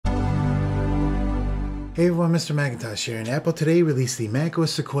Hey everyone, Mr. Macintosh here, and Apple today released the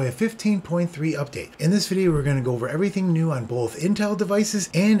macOS Sequoia 15.3 update. In this video, we're going to go over everything new on both Intel devices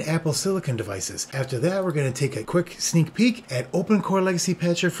and Apple Silicon devices. After that, we're going to take a quick sneak peek at OpenCore Legacy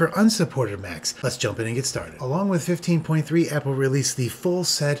Patcher for unsupported Macs. Let's jump in and get started. Along with 15.3, Apple released the full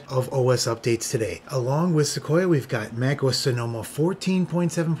set of OS updates today. Along with Sequoia, we've got macOS Sonoma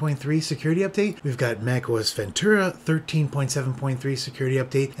 14.7.3 security update. We've got macOS Ventura 13.7.3 security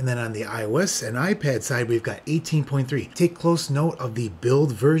update. And then on the iOS and iPad side, we've got 18.3. Take close note of the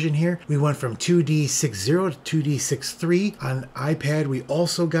build version here. We went from 2D60 to 2D63. On iPad, we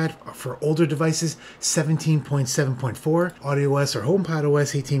also got, for older devices, 17.7.4, AudioOS or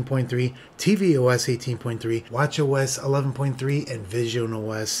HomePodOS 18.3, tvOS 18.3, watchOS 11.3, and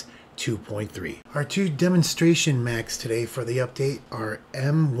visionOS 2.3. Our two demonstration Macs today for the update are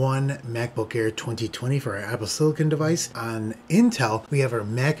M1 MacBook Air 2020 for our Apple Silicon device. On Intel, we have our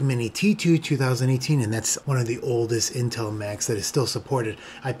Mac Mini T2 2018, and that's one of the oldest Intel Macs that is still supported.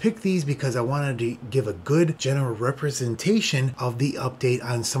 I picked these because I wanted to give a good general representation of the update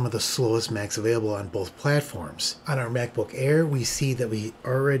on some of the slowest Macs available on both platforms. On our MacBook Air, we see that we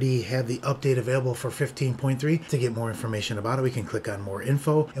already have the update available for 15.3. To get more information about it, we can click on more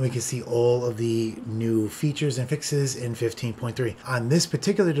info, and we can see all of the new features and fixes in 15.3. On this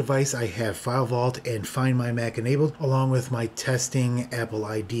particular device, I have File Vault and Find My Mac enabled, along with my testing Apple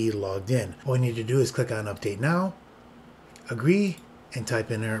ID logged in. All we need to do is click on Update Now, agree, and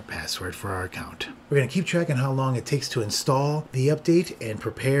type in our password for our account. We're going to keep track on how long it takes to install the update and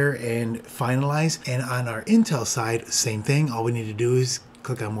prepare and finalize. And on our Intel side, same thing. All we need to do is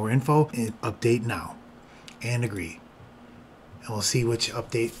click on more info and Update Now and agree. And we'll see which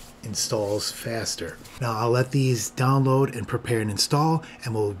update installs faster. Now I'll let these download and prepare and install,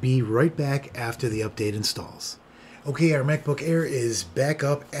 and we'll be right back after the update installs. Okay, our MacBook Air is back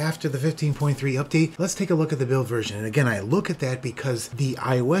up after the 15.3 update. Let's take a look at the build version. And again, I look at that because the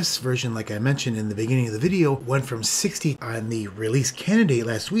iOS version, like I mentioned in the beginning of the video, went from 60 on the release candidate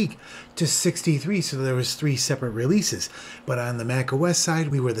last week to 63, so there was 3 separate releases. But on the macOS side,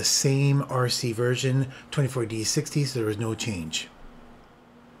 we were the same RC version, 24D60, so there was no change.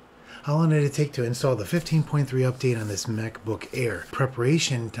 How long did it take to install the 15.3 update on this MacBook Air?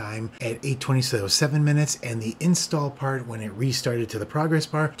 Preparation time at 8:20, so that was 7 minutes, and the install part when it restarted to the progress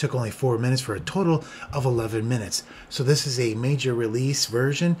bar took only 4 minutes for a total of 11 minutes. So this is a major release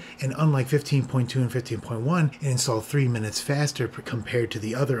version, and unlike 15.2 and 15.1, it installed 3 minutes faster compared to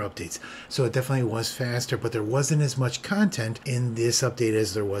the other updates. So it definitely was faster, but there wasn't as much content in this update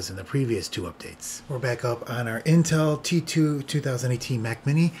as there was in the previous 2 updates. We're back up on our Intel T2 2018 Mac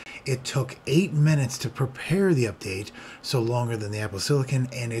Mini. It took 8 minutes to prepare the update, so longer than the Apple Silicon,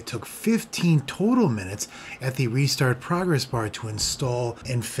 and it took 15 total minutes at the restart progress bar to install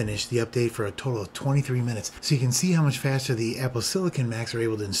and finish the update for a total of 23 minutes. So you can see how much faster the Apple Silicon Macs are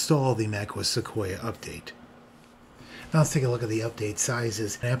able to install the macOS Sequoia update. Now let's take a look at the update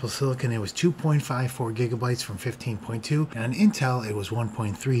sizes. On Apple Silicon, it was 2.54 gigabytes from 15.2, and on Intel, it was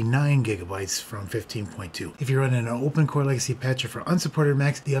 1.39 gigabytes from 15.2. If you're running an OpenCore Legacy Patcher for unsupported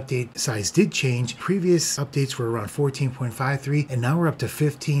Macs, the update size did change. Previous updates were around 14.53, and now we're up to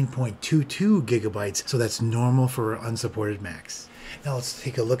 15.22 gigabytes, so that's normal for unsupported Macs. Now let's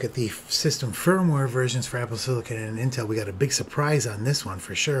take a look at the system firmware versions for Apple Silicon and Intel. We got a big surprise on this one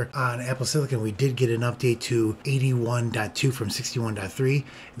for sure. On Apple Silicon, we did get an update to 81.2 from 61.3.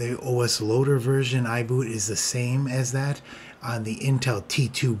 The OS Loader version iBoot is the same as that. On the Intel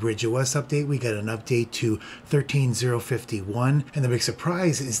T2 BridgeOS update, we got an update to 13.051. And the big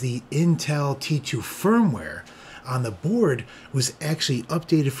surprise is the Intel T2 firmware on the board was actually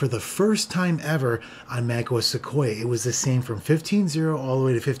updated for the first time ever on macOS Sequoia. It was the same from 15.0 all the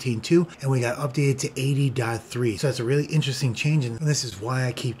way to 15.2, and we got updated to 80.3. So that's a really interesting change, and this is why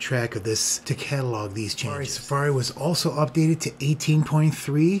I keep track of this to catalog these changes. Safari was also updated to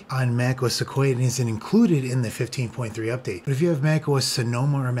 18.3 on macOS Sequoia and isn't included in the 15.3 update. But if you have macOS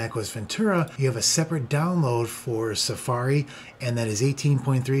Sonoma or macOS Ventura, you have a separate download for Safari, and that is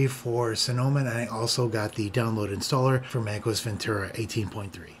 18.3 for Sonoma, and I also got the download installer for macOS Ventura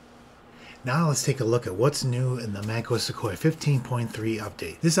 18.3. Now let's take a look at what's new in the macOS Sequoia 15.3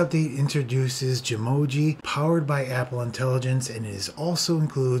 update. This update introduces Genmoji, powered by Apple Intelligence, and it also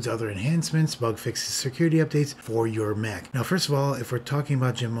includes other enhancements, bug fixes, security updates for your Mac. Now, first of all, if we're talking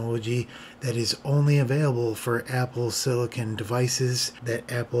about Genmoji, that is only available for Apple Silicon devices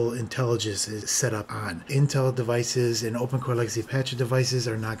that Apple Intelligence is set up on. Intel devices and OpenCore Legacy Patcher devices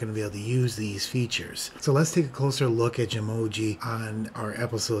are not going to be able to use these features. So let's take a closer look at Genmoji on our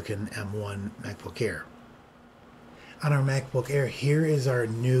Apple Silicon M1 MacBook Air. On our MacBook Air, here is our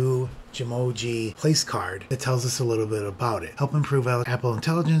new Genmoji place card that tells us a little bit about it. Help improve Apple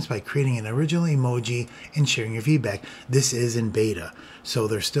Intelligence by creating an original emoji and sharing your feedback. This is in beta, so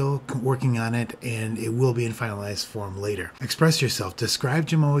they're still working on it and it will be in finalized form later. Express yourself. Describe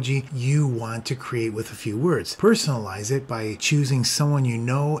Genmoji you want to create with a few words. Personalize it by choosing someone you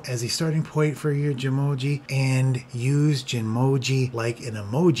know as a starting point for your Genmoji, and use Genmoji like an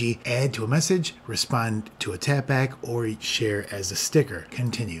emoji. Add to a message, respond to a tapback, or share as a sticker.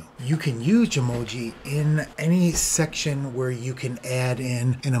 Continue. You can use Genmoji in any section where you can add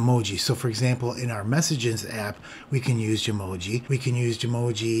in an emoji. So for example, in our Messages app, we can use Genmoji. We can use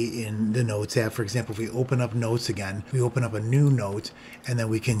Genmoji in the Notes app. For example, if we open up Notes again, we open up a new note, and then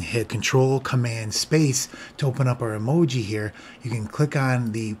we can hit Control Command Space to open up our emoji here. You can click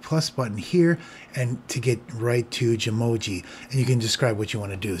on the plus button here and to get right to Genmoji, and you can describe what you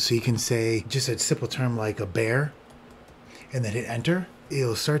want to do. So you can say just a simple term like a bear, and then hit enter.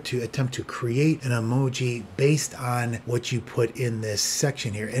 It'll start to attempt to create an emoji based on what you put in this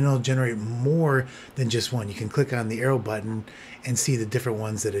section here, and it'll generate more than just one. You can click on the arrow button and see the different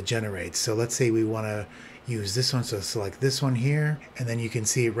ones that it generates. So let's say we want to use this one, so select this one here, and then you can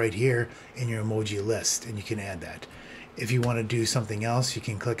see it right here in your emoji list, and you can add that. If you want to do something else, you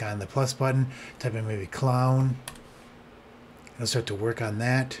can click on the plus button, type in maybe clown. It'll start to work on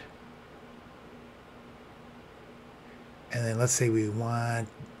that. And then let's say we want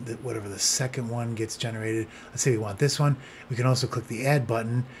whatever the second one gets generated. Let's say we want this one. We can also click the add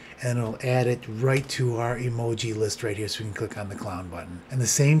button, and it'll add it right to our emoji list right here. So we can click on the clown button. And the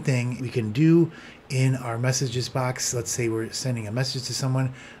same thing we can do in our messages box. Let's say we're sending a message to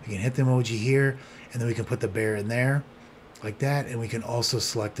someone. We can hit the emoji here, and then we can put the bear in there like that. And we can also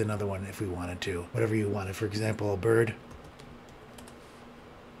select another one if we wanted to, whatever you wanted. For example, a bird.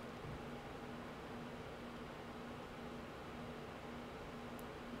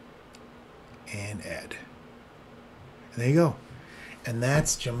 And add. And there you go. And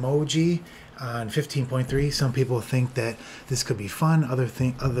that's Genmoji on 15.3. Some people think that this could be fun. Others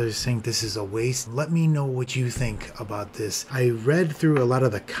think this is a waste. Let me know what you think about this. I read through a lot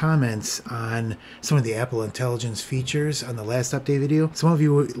of the comments on some of the Apple Intelligence features on the last update video. Some of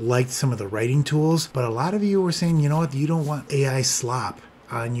you liked some of the writing tools, but a lot of you were saying, you know what, you don't want AI slop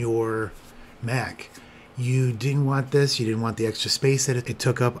on your Mac. You didn't want this. You didn't want the extra space that it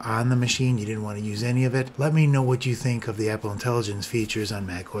took up on the machine. You didn't want to use any of it. Let me know what you think of the Apple Intelligence features on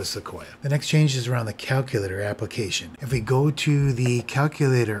macOS Sequoia. The next change is around the calculator application. If we go to the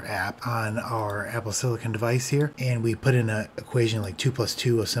calculator app on our Apple Silicon device here, and we put in an equation like 2 plus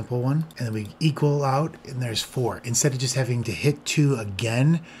 2, a simple one, and then we equal out, and there's 4. Instead of just having to hit 2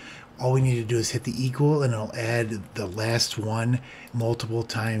 again, all we need to do is hit the equal, and it'll add the last one multiple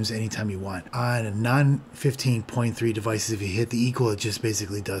times anytime you want. On non-15.3 devices, if you hit the equal, it just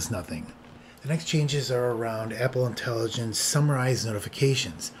basically does nothing. The next changes are around Apple Intelligence summarized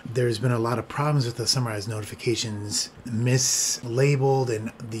notifications. There's been a lot of problems with the summarized notifications, mislabeled,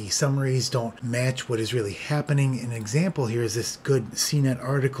 and the summaries don't match what is really happening. An example here is this good CNET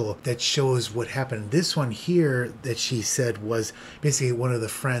article that shows what happened. This one here that she said was basically one of the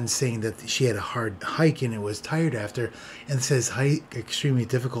friends saying that she had a hard hike and it was tired after, and it says hike extremely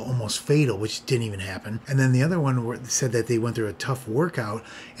difficult, almost fatal, which didn't even happen. And then the other one said that they went through a tough workout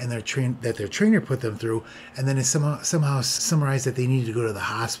and their trainer put them through, and then it somehow summarized that they needed to go to the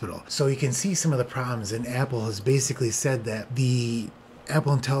hospital. So you can see some of the problems, and Apple has basically said that the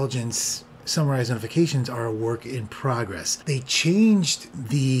Apple Intelligence summarized notifications are a work in progress. They changed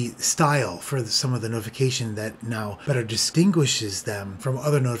the style for some of the notification that now better distinguishes them from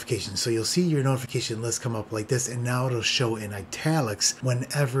other notifications. So you'll see your notification list come up like this, and now it'll show in italics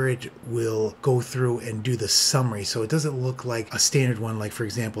whenever it will go through and do the summary. So it doesn't look like a standard one, like for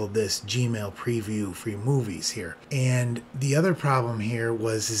example this Gmail preview for your movies here. And the other problem here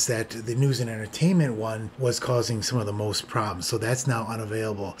is that the news and entertainment one was causing some of the most problems. So that's now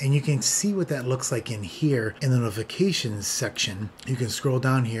unavailable, and you can see what that looks like in here in the notifications section. You can scroll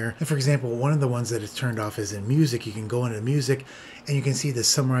down here, and for example, one of the ones that is turned off is in music. You can go into music and you can see the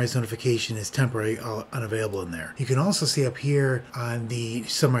summarized notification is temporarily unavailable in there. You can also see up here on the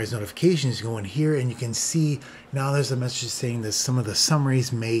summarized notifications, go in here and you can see now there's a message saying that some of the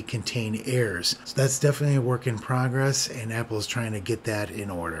summaries may contain errors. So that's definitely a work in progress, and Apple is trying to get that in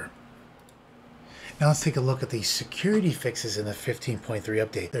order. Now let's take a look at the security fixes in the 15.3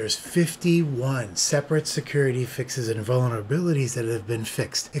 update. There's 51 separate security fixes and vulnerabilities that have been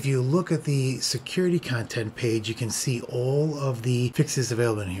fixed. If you look at the security content page, you can see all of the fixes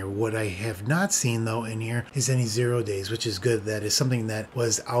available in here. What I have not seen though in here is any 0 days, which is good. That is something that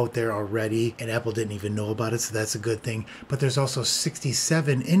was out there already and Apple didn't even know about it, so that's a good thing. But there's also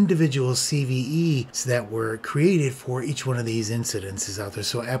 67 individual CVEs that were created for each one of these incidences out there.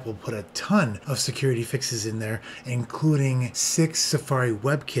 So Apple put a ton of security fixes in there, including 6 Safari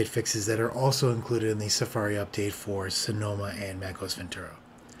WebKit fixes that are also included in the Safari update for Sonoma and macOS Ventura.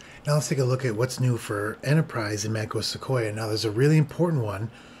 Now let's take a look at what's new for Enterprise in macOS Sequoia. Now there's a really important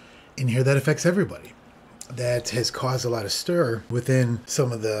one in here that affects everybody, that has caused a lot of stir within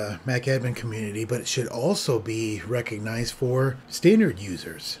some of the Mac admin community, but it should also be recognized for standard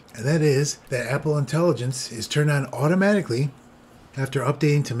users. And that is that Apple Intelligence is turned on automatically after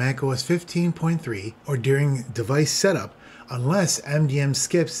updating to macOS 15.3 or during device setup, unless MDM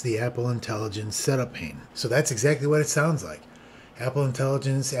skips the Apple Intelligence setup pane. So that's exactly what it sounds like. Apple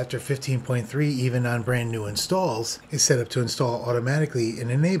Intelligence after 15.3, even on brand new installs, is set up to install automatically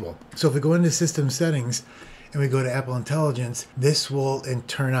and enable. So if we go into system settings and we go to Apple Intelligence, this will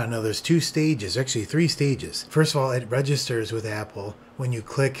turn on. Now there's 2 stages, actually 3 stages. First of all, it registers with Apple when you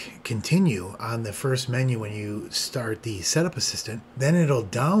click continue on the first menu when you start the setup assistant. Then it'll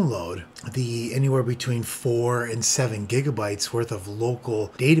download the anywhere between 4 and 7 gigabytes worth of local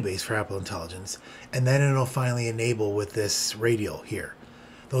database for Apple Intelligence. And then it'll finally enable with this radial here.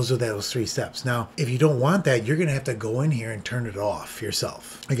 Those are those 3 steps. Now, if you don't want that, you're going to have to go in here and turn it off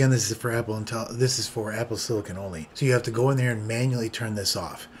yourself. Again, this is for Apple Silicon only. So you have to go in there and manually turn this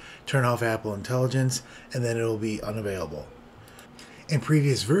off. Turn off Apple Intelligence, and then it'll be unavailable. In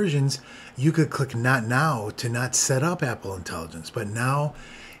previous versions, you could click Not Now to not set up Apple Intelligence, but now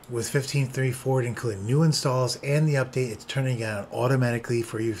with 15.3 forward, including new installs and the update, it's turning it on automatically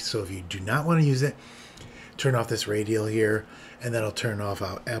for you. So if you do not want to use it, turn off this radial here, and that'll turn off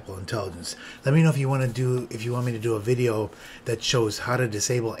Apple Intelligence. Let me know if you want me to do a video that shows how to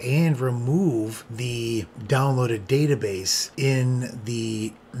disable and remove the downloaded database in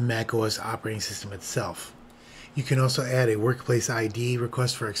the macOS operating system itself. You can also add a workplace ID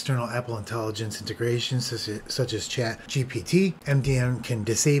request for external Apple Intelligence integrations such as ChatGPT. MDM can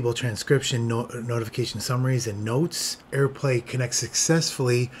disable transcription, notification summaries, and notes. AirPlay connects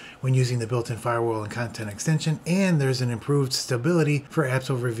successfully when using the built-in firewall and content extension, and there's an improved stability for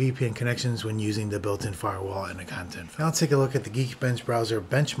apps over VPN connections when using the built-in firewall and the content. Now let's take a look at the Geekbench browser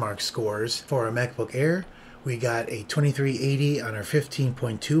benchmark scores for a MacBook Air. We got a 2380 on our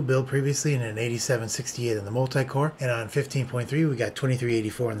 15.2 build previously and an 8768 on the multi-core. And on 15.3 we got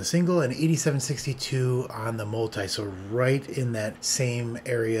 2384 on the single and 8762 on the multi. So right in that same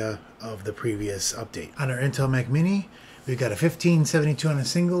area of the previous update. On our Intel Mac Mini, we've got a 1572 on a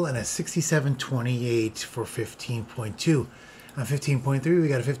single and a 6728 for 15.2. On 15.3 we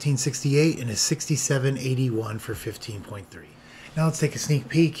got a 1568 and a 6781 for 15.3. Now let's take a sneak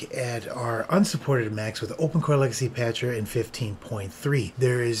peek at our unsupported Macs with OpenCore Legacy Patcher in 15.3.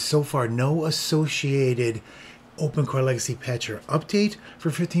 There is so far no associated OpenCore Legacy Patcher update for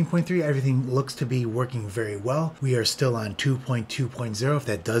 15.3. Everything looks to be working very well. We are still on 2.2.0. If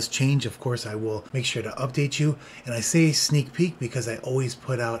that does change, of course, I will make sure to update you. And I say sneak peek because I always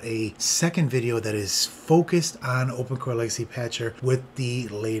put out a second video that is focused on OpenCore Legacy Patcher with the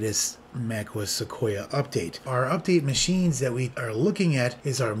latest macOS Sequoia update. Our update machines that we are looking at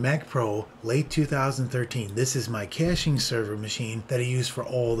is our Mac Pro late 2013. This is my caching server machine that I use for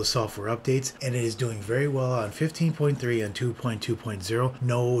all the software updates, and it is doing very well on 15.3 and 2.2.0.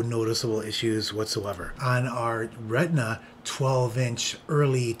 No noticeable issues whatsoever. On our Retina 12-inch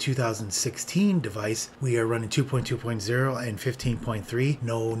early 2016 device, we are running 2.2.0 and 15.3.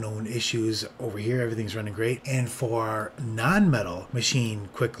 No known issues over here. Everything's running great. And for our non-metal machine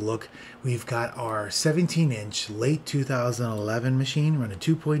quick look, we've got our 17-inch late 2011 machine running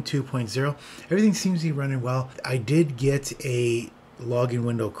 2.2.0. Everything seems to be running well. I did get a login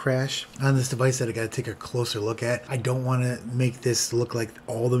window crash on this device that I got to take a closer look at. I don't want to make this look like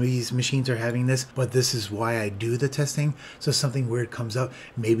all of these machines are having this, but this is why I do the testing. So if something weird comes up,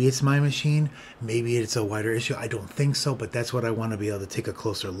 maybe it's my machine, maybe it's a wider issue. I don't think so, but that's what I want to be able to take a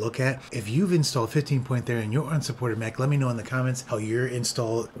closer look at. If you've installed 15.3 on your unsupported Mac, let me know in the comments how your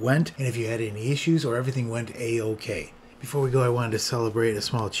install went and if you had any issues or everything went a-okay. Before we go, I wanted to celebrate a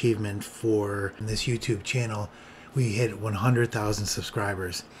small achievement for this YouTube channel. We hit 100,000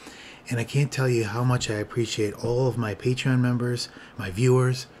 subscribers, And I can't tell you how much I appreciate all of my Patreon members, my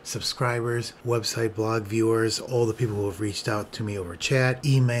viewers, subscribers, website blog viewers, all the people who have reached out to me over chat,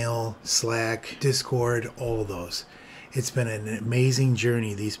 email, Slack, Discord, all those. It's been an amazing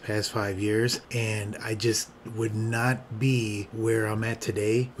journey these past 5 years, and I just would not be where I'm at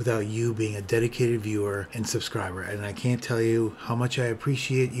today without you being a dedicated viewer and subscriber. And I can't tell you how much I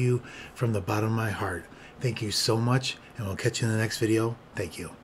appreciate you from the bottom of my heart. Thank you so much, and we'll catch you in the next video. Thank you.